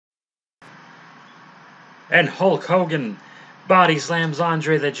and Hulk Hogan body slams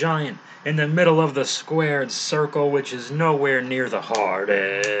Andre the Giant in the middle of the squared circle, which is nowhere near the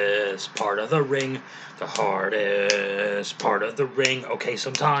hardest part of the ring. The hardest part of the ring. Okay,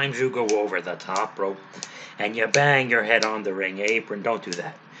 sometimes you go over the top rope and you bang your head on the ring apron. Don't do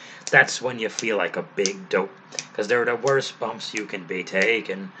that. That's when you feel like a big dope, because they're the worst bumps you can be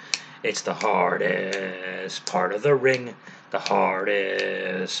taking. It's the hardest part of the ring. The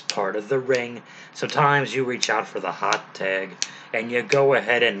hardest part of the ring. Sometimes you reach out for the hot tag, and you go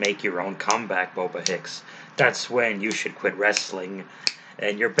ahead and make your own comeback, Boba Hicks. That's when you should quit wrestling,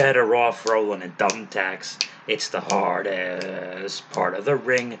 and you're better off rolling in thumbtacks. It's the hardest part of the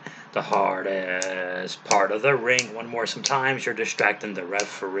ring. The hardest part of the ring. One more. Sometimes you're distracting the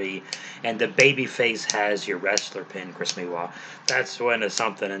referee, and the babyface has your wrestler pin, Chris Mewa. That's when it's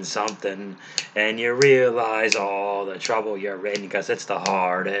something and something, and you realize all the trouble you're in, because it's the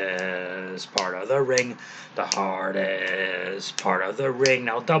hardest part of the ring. The hardest part of the ring.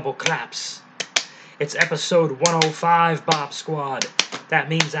 Now double claps. It's episode 105, Bob Squad. That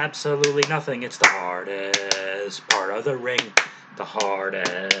means absolutely nothing. It's the hardest part of the ring. The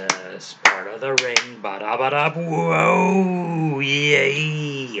hardest part of the ring. Ba-da-ba-da. Whoa,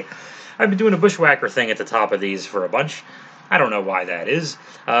 yay. I've been doing a bushwhacker thing at the top of these for a bunch. I don't know why that is.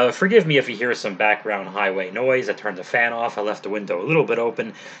 Forgive me if you hear some background highway noise. I turned the fan off. I left the window a little bit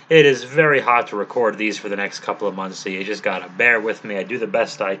open. It is very hot to record these for the next couple of months, so you just gotta bear with me. I do the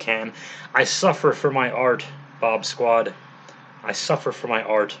best I can. I suffer for my art, Bob Squad. I suffer for my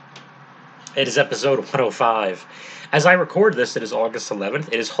art. It is episode 105. As I record this, it is August 11th.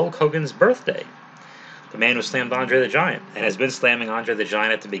 It is Hulk Hogan's birthday. The man who slammed Andre the Giant, and has been slamming Andre the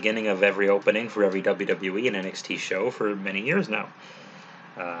Giant at the beginning of every opening for every WWE and NXT show for many years now.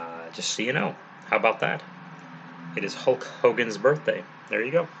 Just so you know. How about that? It is Hulk Hogan's birthday. There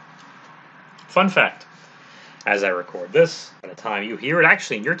you go. Fun fact. As I record this, by the time you hear it,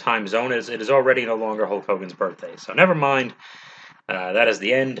 actually in your time zone, it is already no longer Hulk Hogan's birthday. So never mind. That is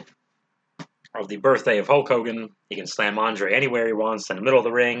the end of the birthday of Hulk Hogan. He can slam Andre anywhere he wants, in the middle of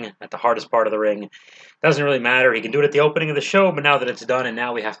the ring, at the hardest part of the ring. Doesn't really matter. He can do it at the opening of the show, but now that it's done, and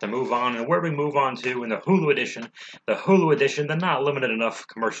now we have to move on. And where we move on to in the Hulu edition, the not limited enough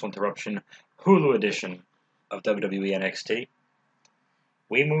commercial interruption Hulu edition of WWE NXT,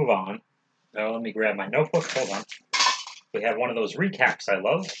 we move on. Now let me grab my notebook. Hold on. We have one of those recaps I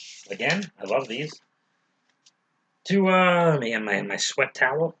love. Again, I love these. To me and my sweat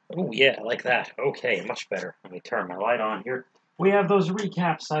towel. Oh yeah, I like that. Okay, much better. Let me turn my light on here. We have those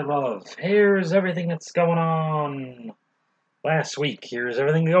recaps I love. Here's everything that's going on last week. Here's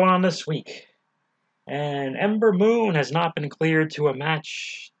everything going on this week. And Ember Moon has not been cleared to a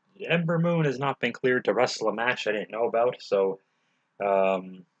match. Ember Moon has not been cleared to wrestle a match I didn't know about. So,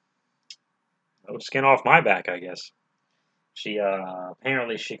 no skin off my back, I guess. She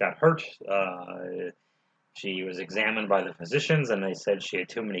apparently she got hurt. She was examined by the physicians, and they said she had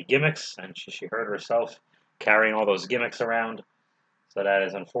too many gimmicks, and she hurt herself carrying all those gimmicks around. So that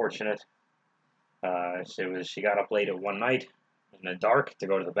is unfortunate. She got up late at one night in the dark to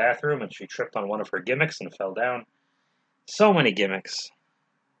go to the bathroom, and she tripped on one of her gimmicks and fell down. So many gimmicks,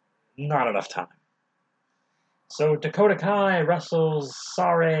 not enough time. So Dakota Kai wrestles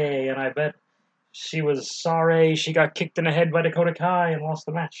Sare, and I bet she was sorry she got kicked in the head by Dakota Kai and lost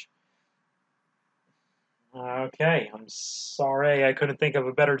the match. Okay, I'm sorry I couldn't think of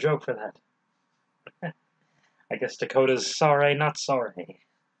a better joke for that. I guess Dakota's sorry, not sorry.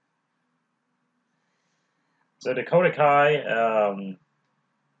 So Dakota Kai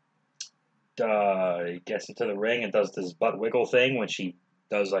gets into the ring and does this butt wiggle thing when she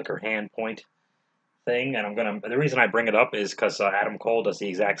does like her hand point thing. And the reason I bring it up is because Adam Cole does the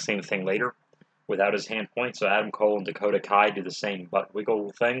exact same thing later without his hand point. So Adam Cole and Dakota Kai do the same butt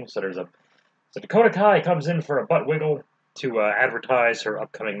wiggle thing. So Dakota Kai comes in for a butt wiggle to advertise her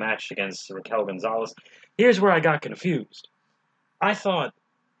upcoming match against Raquel Gonzalez. Here's where I got confused. I thought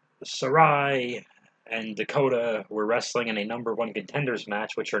Sarai and Dakota were wrestling in a number one contenders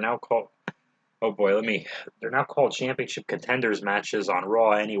match, which are now called, they're now called championship contenders matches on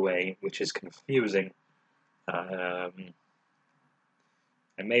Raw anyway, which is confusing. I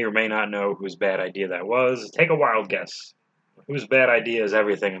may or may not know whose bad idea that was. Take a wild guess. Whose bad idea is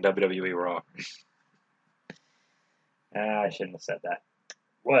everything in WWE Raw? I shouldn't have said that.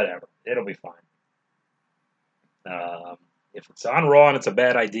 Whatever. It'll be fine. If it's on Raw and it's a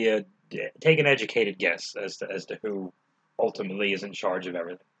bad idea, take an educated guess as to who ultimately is in charge of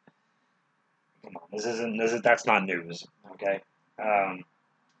everything. Come on, that's not news, okay?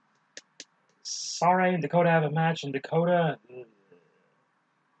 Sarai and Dakota have a match, and Dakota,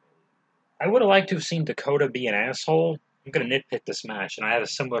 I would have liked to have seen Dakota be an asshole. I'm going to nitpick this match, and I have a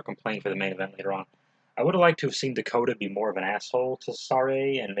similar complaint for the main event later on. I would have liked to have seen Dakota be more of an asshole to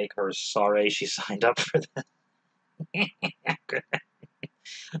Sarray and make her sorry she signed up for that.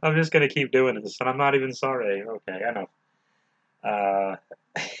 I'm just going to keep doing this, and I'm not even sorry. Okay, I know. Uh,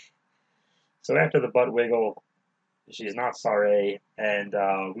 so after the butt wiggle, she's not sorry, and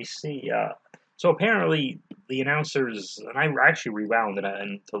we see. So apparently, the announcers, and I actually rewound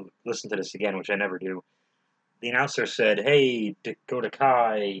and to listen to this again, which I never do. The announcer said, "Hey, Dakota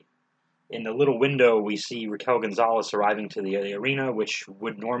Kai." In the little window, we see Raquel Gonzalez arriving to the arena, which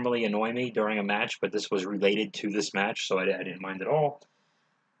would normally annoy me during a match, but this was related to this match, so I didn't mind at all.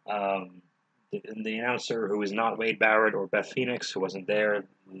 The announcer, who is not Wade Barrett or Beth Phoenix, who wasn't there,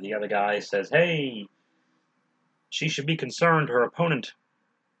 the other guy says, "Hey, she should be concerned. Her opponent,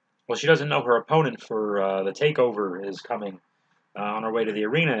 well, she doesn't know her opponent for the takeover is coming on her way to the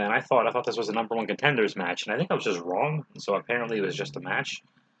arena." And I thought this was a number one contenders match, and I think I was just wrong. So apparently, it was just a match.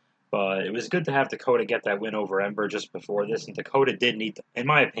 But it was good to have Dakota get that win over Ember just before this, and Dakota did need, in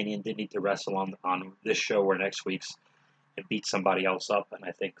my opinion, did need to wrestle on this show or next week's and beat somebody else up, and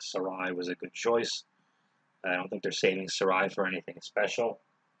I think Sarai was a good choice. I don't think they're saving Sarai for anything special.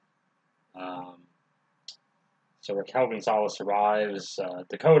 Um, so Raquel Gonzalez arrives.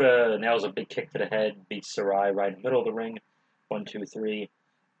 Dakota nails a big kick to the head, beats Sarai right in the middle of the ring. 1, 2, 3.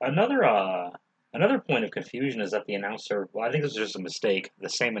 Another another point of confusion is that the announcer. Well, I think this was just a mistake. The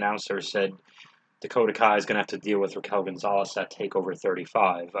same announcer said Dakota Kai is going to have to deal with Raquel Gonzalez at Takeover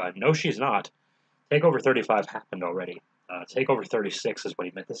 35. No, she's not. Takeover 35 happened already. Takeover 36 is what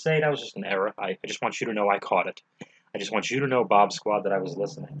he meant to say. That was just an error. I just want you to know I caught it. I just want you to know, Bob Squad, that I was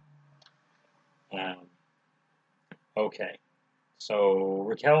listening. Okay. So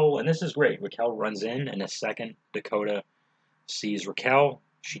Raquel, and this is great. Raquel runs in a second. Dakota sees Raquel.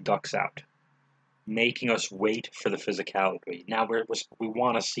 She ducks out, making us wait for the physicality. Now we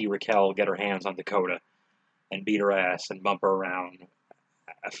want to see Raquel get her hands on Dakota and beat her ass and bump her around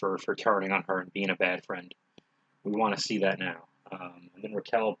for turning on her and being a bad friend. We want to see that now. And then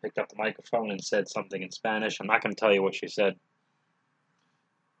Raquel picked up the microphone and said something in Spanish. I'm not going to tell you what she said.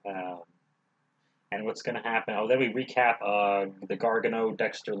 And what's going to happen? Oh, then we recap the Gargano,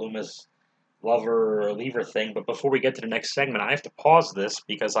 Dexter Lumis lover or lever thing. But before we get to the next segment, I have to pause this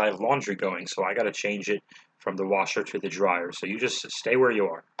because I have laundry going. So I got to change it from the washer to the dryer. So you just stay where you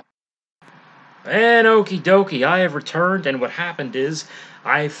are. And okie dokie, I have returned, and what happened is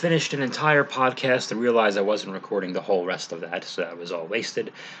I finished an entire podcast and realized I wasn't recording the whole rest of that, so that was all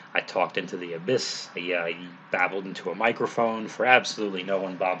wasted. I talked into the abyss, I babbled into a microphone for absolutely no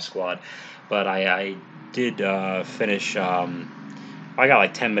one, Bob Squad, but I did finish. I got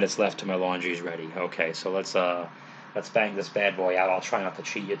like 10 minutes left till my laundry's ready. Okay, so let's bang this bad boy out. I'll try not to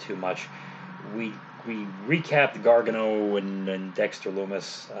cheat you too much. We recapped Gargano and Dexter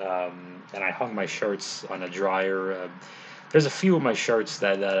Lumis, and I hung my shirts on a dryer. There's a few of my shirts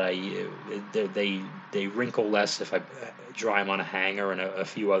that they wrinkle less if I dry them on a hanger, and a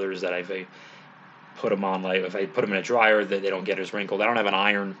few others that I've put them on, like if I put them in a dryer, they don't get as wrinkled. I don't have an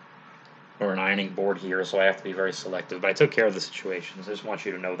iron or an ironing board here, so I have to be very selective. But I took care of the situations. I just want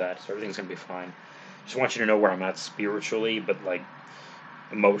you to know that, so everything's gonna be fine. Just want you to know where I'm at spiritually, but like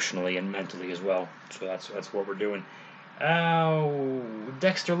emotionally and mentally as well. So that's what we're doing.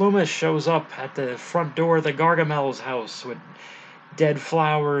 Dexter Lumis shows up at the front door of the Gargamel's house with dead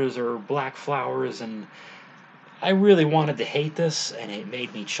flowers or black flowers, and I really wanted to hate this, and it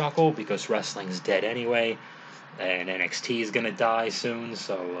made me chuckle because wrestling's dead anyway, and NXT is gonna die soon,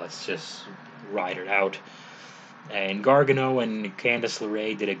 so let's just ride it out. And Gargano and Candice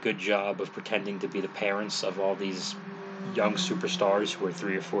LeRae did a good job of pretending to be the parents of all these young superstars who are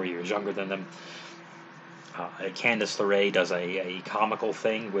 3 or 4 years younger than them. Candice LeRae does a comical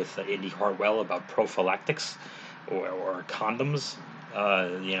thing with Indy Hartwell about prophylactics or condoms.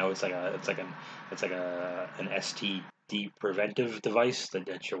 It's like an STD preventive device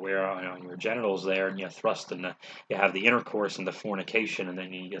that you wear on your genitals there, and you thrust and you have the intercourse and the fornication, and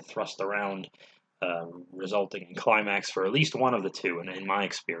then you get thrust around. Resulting in climax for at least one of the two, and in my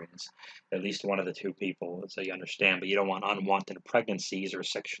experience, at least one of the two people, so you understand. But you don't want unwanted pregnancies or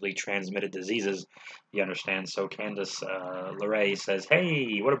sexually transmitted diseases, you understand. So Candice LeRae says,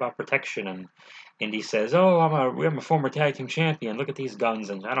 "Hey, what about protection?" And Indy says, "Oh, I'm a former tag team champion. Look at these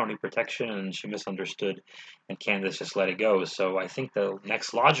guns, and I don't need protection." And she misunderstood, and Candice just let it go. So I think the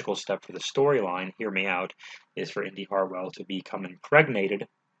next logical step for the storyline, hear me out, is for Indy Hartwell to become impregnated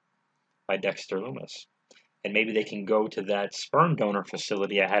by Dexter Lumis. And maybe they can go to that sperm donor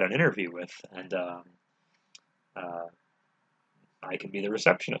facility I had an interview with, and I can be the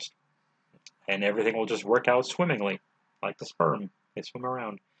receptionist. and everything will just work out swimmingly, like the sperm. They swim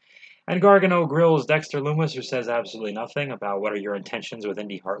around. And Gargano grills Dexter Loomis, who says absolutely nothing about what are your intentions with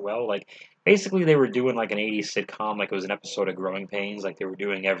Indy Hartwell. Like, basically, they were doing like an 80s sitcom, like it was an episode of Growing Pains. Like, they were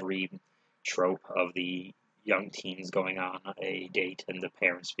doing every trope of the young teens going on a date and the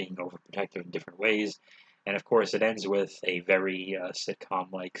parents being overprotective in different ways. And of course, it ends with a very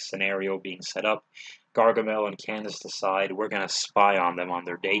sitcom like scenario being set up. Gargamel and Candice decide we're going to spy on them on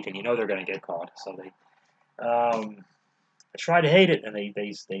their date, and you know they're going to get caught. So I tried to hate it, and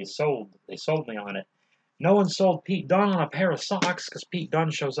they sold me on it. No one sold Pete Dunne on a pair of socks because Pete Dunne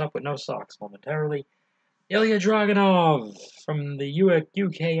shows up with no socks momentarily. Ilya Dragunov from the UK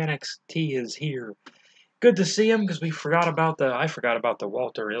NXT is here. Good to see him because I forgot about the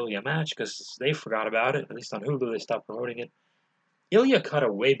Walter Ilya match because they forgot about it. At least on Hulu they stopped promoting it. Ilya cut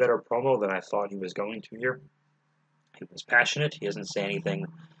a way better promo than I thought he was going to here. He was passionate. He doesn't say anything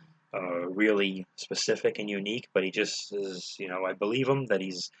really specific and unique, but he just is, I believe him that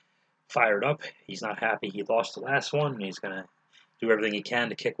he's fired up. He's not happy he lost the last one, and he's going to do everything he can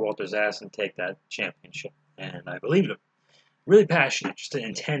to kick Walter's ass and take that championship. And I believed him. Really passionate, just an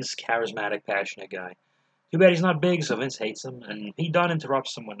intense, charismatic, passionate guy. Too bad he's not big, so Vince hates him. And Pete Dunne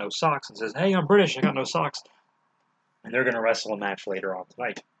interrupts him with no socks and says, "Hey, I'm British, I got no socks." And they're going to wrestle a match later on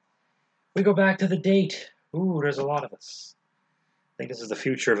tonight. We go back to the date. Ooh, there's a lot of us. I think this is the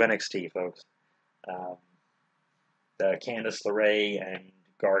future of NXT, folks. Candice LeRae and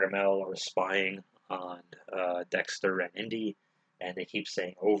Gargamel are spying on Dexter and Indy, and they keep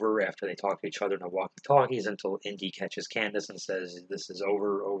saying over after they talk to each other in the walkie-talkies until Indy catches Candice and says, "This is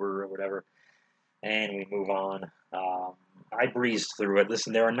over," or whatever. And we move on. I breezed through it.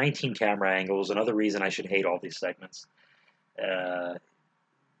 Listen, there are 19 camera angles. Another reason I should hate all these segments.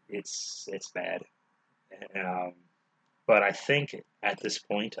 It's bad. But I think at this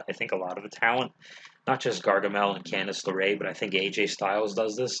point, I think a lot of the talent, not just Gargamel and Candice LeRae, but I think AJ Styles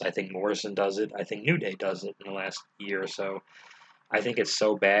does this. I think Morrison does it. I think New Day does it in the last year or so. I think it's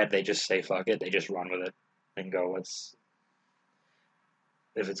so bad they just say fuck it. They just run with it and go,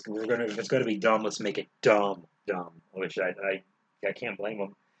 if it's gonna be dumb, let's make it dumb. Which I can't blame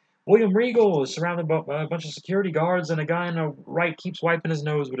them. William Regal is surrounded by a bunch of security guards, and a guy on the right keeps wiping his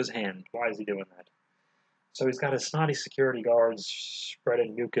nose with his hand. Why is he doing that? So he's got his snotty security guards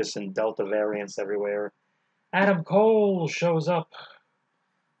spreading mucus and Delta variants everywhere. Adam Cole shows up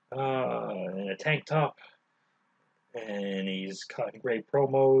in a tank top, and he's cutting great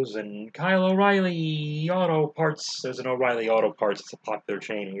promos. And Kyle O'Reilly Auto Parts. There's an O'Reilly Auto Parts. It's a popular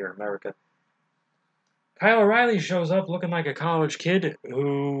chain here in America. Kyle O'Reilly shows up looking like a college kid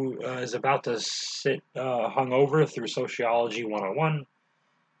who is about to sit hungover through Sociology 101.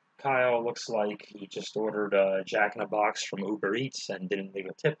 Kyle looks like he just ordered a Jack in a Box from Uber Eats and didn't leave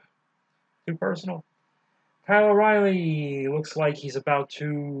a tip. Too personal. Kyle O'Reilly looks like he's about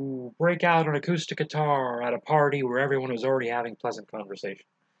to break out an acoustic guitar at a party where everyone was already having pleasant conversation.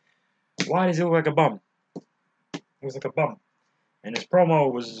 Why does he look like a bum? He looks like a bum. And his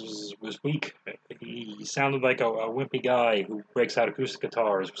promo was weak. He sounded like a wimpy guy who breaks out acoustic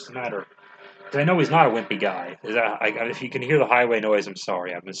guitars. What's the matter? I know he's not a wimpy guy. If you can hear the highway noise, I'm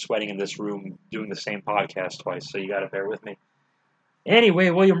sorry. I've been sweating in this room doing the same podcast twice, so you gotta bear with me. Anyway,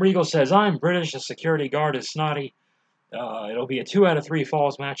 William Regal says, "I'm British, the security guard is snotty. It'll be a 2 out of 3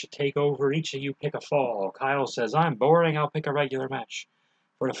 falls match at TakeOver. Each of you pick a fall." Kyle says, "I'm boring, I'll pick a regular match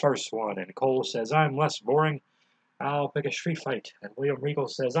for the first one." And Cole says, "I'm less boring, I'll pick a street fight." And William Regal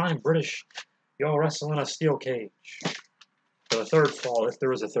says, "I'm British, you'll wrestle in a steel cage." For the third fall, if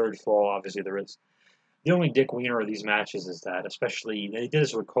there is a third fall, obviously there is. The only dick wiener of these matches is that, especially, they did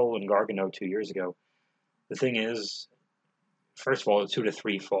this with Cole and Gargano 2 years ago. The thing is, first of all, a 2 to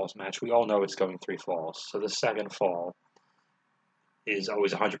 3 falls match. We all know it's going 3 falls. So the second fall is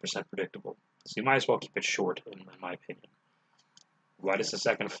always 100% predictable. So you might as well keep it short, in my opinion. Why does the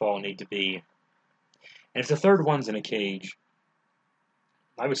second fall need to be? And if the third one's in a cage,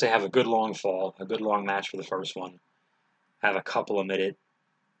 I would say have a good long fall, a good long match for the first one. Have a couple of minute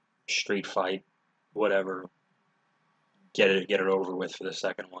street fight, whatever. Get it over with for the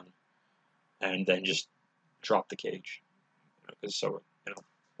second one, and then just drop the cage.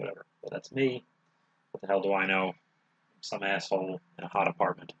 Whatever. But that's me. What the hell do I know? Some asshole in a hot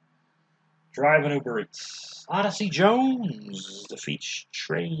apartment. Driving Uber Eats. Odyssey Jones defeats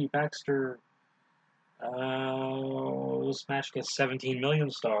Trey Baxter. This match gets 17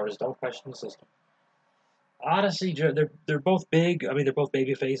 million stars. Don't question the system. Odyssey, they're both big. I mean, they're both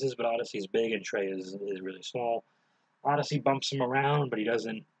baby faces, but Odyssey's big and Trey is really small. Odyssey bumps him around, but he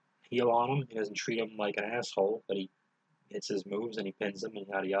doesn't heel on him. He doesn't treat him like an asshole, but he hits his moves and he pins him and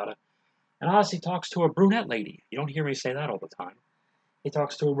yada yada. And Odyssey talks to a brunette lady. You don't hear me say that all the time. He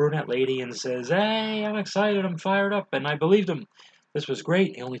talks to a brunette lady and says, "Hey, I'm excited, I'm fired up," and I believed him. This was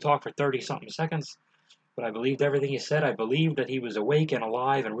great. He only talked for 30-something seconds, but I believed everything he said. I believed that he was awake and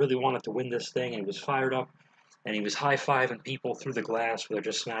alive and really wanted to win this thing, and he was fired up, and he was high-fiving people through the glass where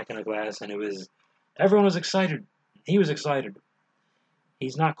they're just smacking the glass, and everyone was excited. He was excited.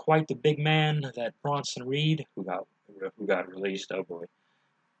 He's not quite the big man that Bronson Reed, who got released, oh boy.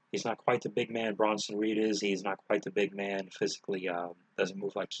 He's not quite the big man Bronson Reed is. He's not quite the big man physically. Doesn't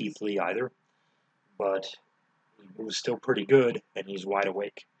move like Keith Lee either. But he moves still pretty good, and he's wide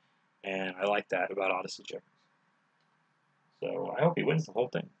awake. And I like that about Odyssey Jones. So I hope he wins the whole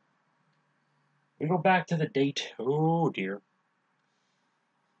thing. We go back to the date. Oh dear.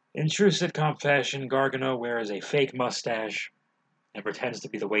 In true sitcom fashion, Gargano wears a fake mustache and pretends to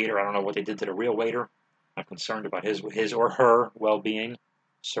be the waiter. I don't know what they did to the real waiter. I'm concerned about his or her well-being.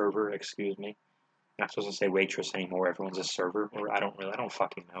 Server, excuse me. I'm not supposed to say waitress anymore. Everyone's a server. Or I don't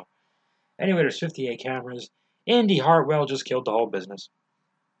fucking know. Anyway, there's 58 cameras. Indy Hartwell just killed the whole business.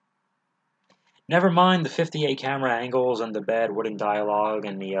 Never mind the 58 camera angles and the bad wooden dialogue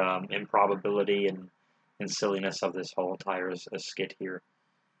and the improbability and silliness of this whole entire skit here.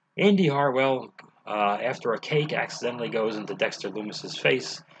 Indy Hartwell, after a cake accidentally goes into Dexter Loomis's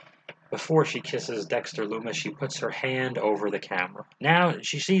face, before she kisses Dexter Loomis, she puts her hand over the camera. Now,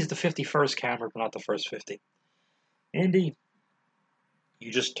 she sees the 51st camera, but not the first 50. Indy,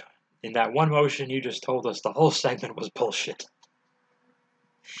 in that one motion, you just told us the whole segment was bullshit.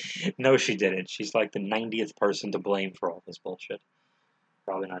 No, she didn't. She's like the 90th person to blame for all this bullshit.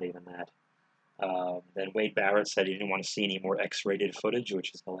 Probably not even that. Then Wade Barrett said he didn't want to see any more X-rated footage,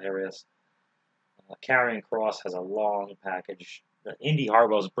 which is hilarious. Karrion Kross has a long package. Indy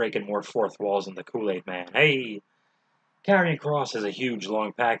Hartwell's breaking more fourth walls than the Kool-Aid Man. Hey! Karrion Kross has a huge,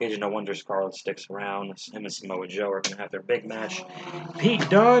 long package. No wonder Scarlett sticks around. Him and Samoa Joe are going to have their big match. Pete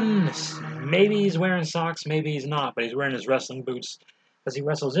Dunne! Maybe he's wearing socks, maybe he's not, but he's wearing his wrestling boots because he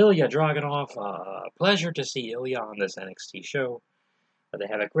wrestles Ilya Dragunov. Pleasure to see Ilya on this NXT show. They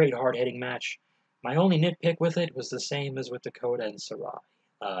have a great, hard-hitting match. My only nitpick with it was the same as with Dakota and Sarai.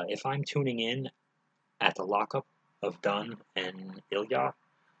 If I'm tuning in at the lockup of Dunne and Ilya,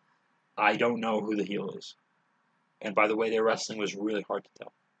 I don't know who the heel is. And by the way, their wrestling was really hard to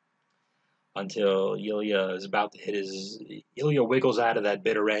tell. Until Ilya is about to hit Ilya wiggles out of that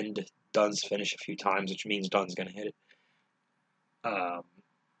bitter end, Dunne's finish a few times, which means Dunne's going to hit it.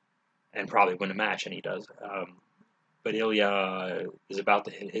 And probably win a match, and he does. But Ilya is about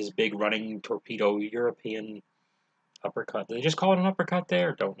to hit his big running torpedo European uppercut. Did they just call it an uppercut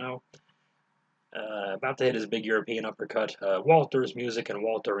there? Don't know. About to hit his big European uppercut. Walter's music, and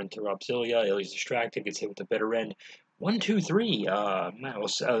Walter interrupts Ilya. Ilya's distracted, gets hit with the bitter end. 1, 2, 3.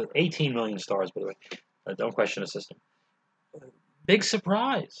 18 million stars, by the way. Don't question the system. Big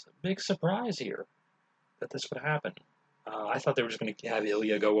surprise here that this would happen. I thought they were just going to have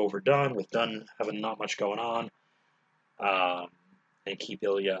Ilya go over Dunne, with Dunne having not much going on, and keep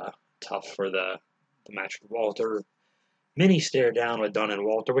Ilya tough for the match with Walter. Mini stare down with Dunne and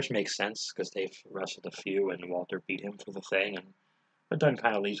Walter, which makes sense because they've wrestled a few, and Walter beat him for the thing. But Dunne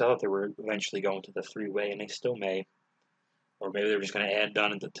kind of leaves. I thought they were eventually going to the three-way, and they still may. Or maybe they were just going to add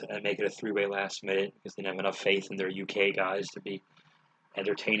Dunne and make it a three-way last minute because they didn't have enough faith in their UK guys to be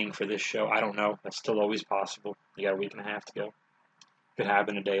entertaining for this show. I don't know. That's still always possible. You got a week and a half to go. Could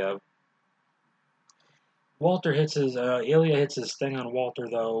happen a day of. Ilya hits his thing on Walter,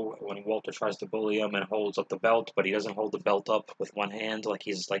 though, when Walter tries to bully him and holds up the belt, but he doesn't hold the belt up with one hand like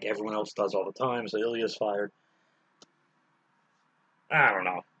everyone else does all the time, so Ilya's fired. I don't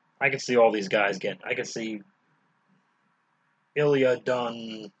know. I could see all these guys I could see Ilya,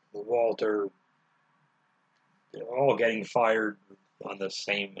 Dunne, Walter, all getting fired on the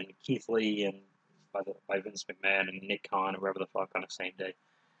same, and Keith Lee and by Vince McMahon and Nick Khan, whoever the fuck, on the same day.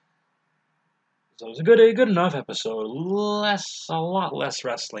 So it was a good enough episode. A lot less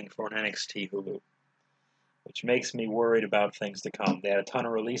wrestling for an NXT Hulu, which makes me worried about things to come. They had a ton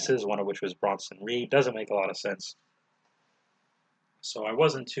of releases, one of which was Bronson Reed. Doesn't make a lot of sense. So I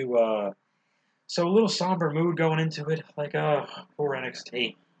wasn't too, so a little somber mood going into it, like, poor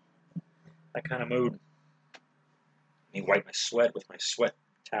NXT. That kind of mood. Let me wipe my sweat with my sweat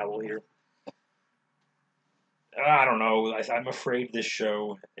towel here. I don't know. I'm afraid this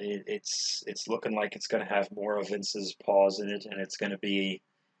show, it's looking like it's going to have more of Vince's paws in it, and it's going to be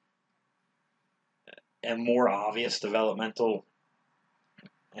a more obvious developmental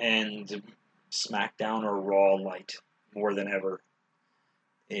and SmackDown or Raw light more than ever.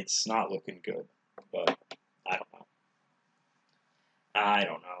 It's not looking good, but I don't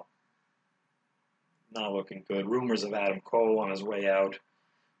know. Not looking good. Rumors of Adam Cole on his way out,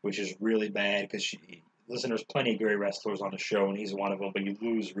 which is really bad because listen, there's plenty of great wrestlers on the show, and he's one of them. But you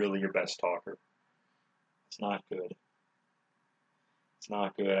lose really your best talker. It's not good. It's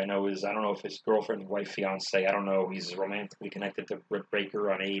not good. I don't know if his girlfriend, wife, fiance. I don't know. He's romantically connected to Britt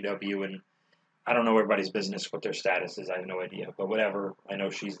Baker on AEW, and I don't know everybody's business, what their status is. I have no idea. But whatever. I know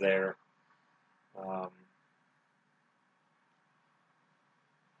she's there.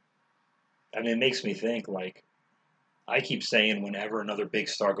 It makes me think, like, I keep saying whenever another big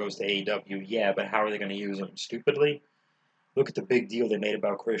star goes to AEW, yeah, but how are they going to use them? Stupidly? Look at the big deal they made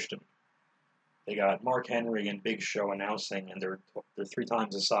about Christian. They got Mark Henry and Big Show announcing, and they're 3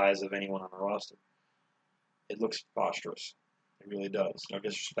 times the size of anyone on the roster. It looks preposterous. It really does. No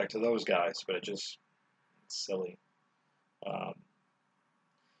disrespect to those guys, but it's silly. And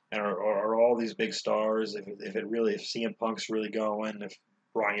are all these big stars, if CM Punk's really going, if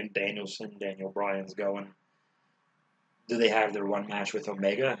Daniel Bryan's going, do they have their one match with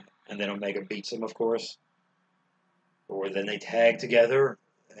Omega, and then Omega beats him, of course? Or then they tag together,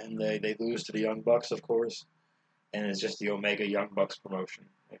 and they lose to the Young Bucks, of course, and it's just the Omega Young Bucks promotion.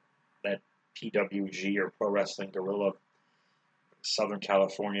 Like that PWG or Pro Wrestling Guerrilla Southern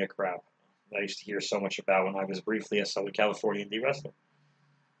California crap that I used to hear so much about when I was briefly a Southern California indie wrestler.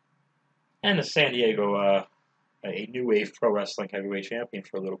 And the San Diego, a New Wave Pro Wrestling Heavyweight Champion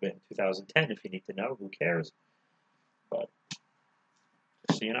for a little bit in 2010, if you need to know. Who cares? But,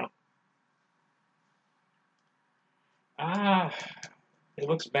 just so you know. It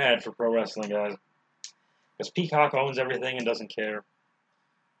looks bad for pro wrestling, guys. Because Peacock owns everything and doesn't care.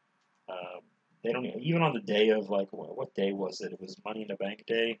 They don't even on the day of, like, what day was it? It was Money in the Bank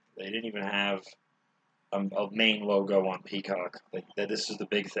Day. They didn't even have a main logo on Peacock. That this is the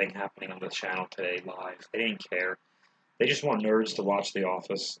big thing happening on the channel today live. They didn't care. They just want nerds to watch The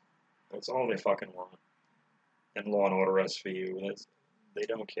Office. That's all they fucking want. And Law and Order SVU. They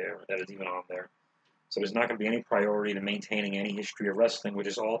don't care that it's even on there. So there's not going to be any priority to maintaining any history of wrestling, which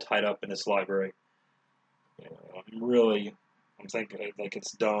is all tied up in this library. I'm thinking like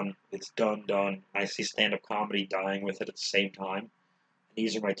it's done. It's done. I see stand-up comedy dying with it at the same time.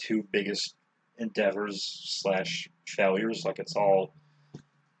 These are my 2 biggest endeavors / failures. Like it's all,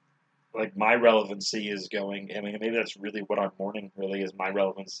 like my relevancy is going. I mean, maybe that's really what I'm mourning. Really, is my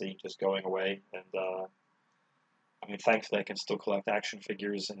relevancy just going away. And thankfully, I can still collect action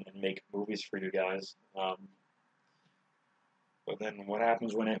figures and make movies for you guys. But then what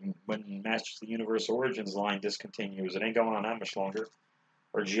happens when Masters of the Universe Origins line discontinues? It ain't going on that much longer.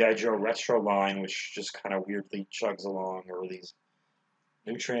 Or G.I. Joe Retro line, which just kind of weirdly chugs along. Or these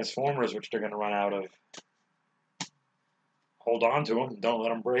new Transformers, which they're going to run out of. Hold on to them. Don't let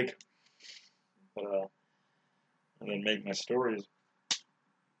them break. And then make my stories.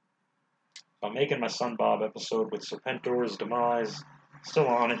 I'm making my Son Bob episode with Serpentor's demise. Still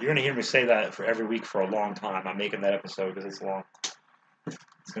on it. You're going to hear me say that for every week for a long time. I'm making that episode because it's long.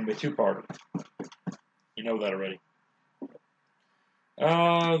 It's going to be a 2-parter. You know that already.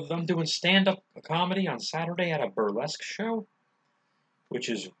 I'm doing stand-up comedy on Saturday at a burlesque show, which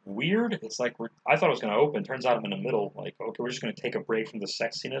is weird. It's like I thought it was going to open. Turns out I'm in the middle. Like, okay, we're just going to take a break from the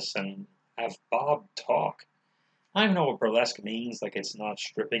sexiness and have Bob talk. I don't even know what burlesque means. Like, it's not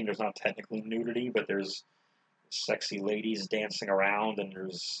stripping. There's not technically nudity, but there's sexy ladies dancing around, and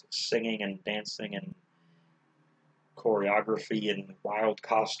there's singing and dancing and choreography and wild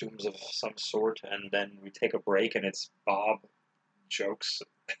costumes of some sort. And then we take a break, and it's Bob jokes.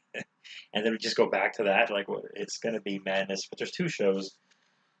 And then we just go back to that. Like, it's going to be madness. But there's 2 shows,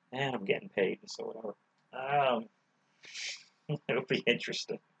 and I'm getting paid, so whatever. It'll be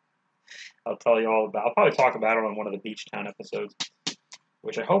interesting. I'll tell you all about. I'll probably talk about it on one of the Beach Town episodes,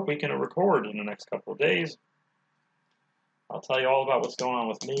 which I hope we can record in the next couple of days. I'll tell you all about what's going on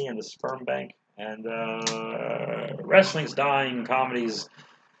with me and the sperm bank. And wrestling's dying, comedy's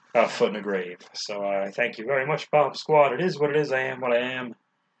a foot in the grave. So I thank you very much, Bob Squad. It is what it is. I am what I am.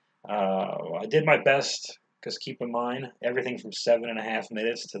 I did my best, because keep in mind, everything from 7.5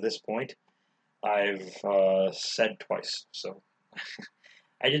 minutes to this point, I've said twice. So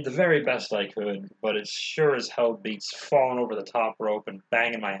I did the very best I could, but it sure as hell beats falling over the top rope and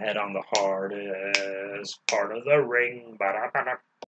banging my head on the hardest part of the ring. Ba-da-ba-da.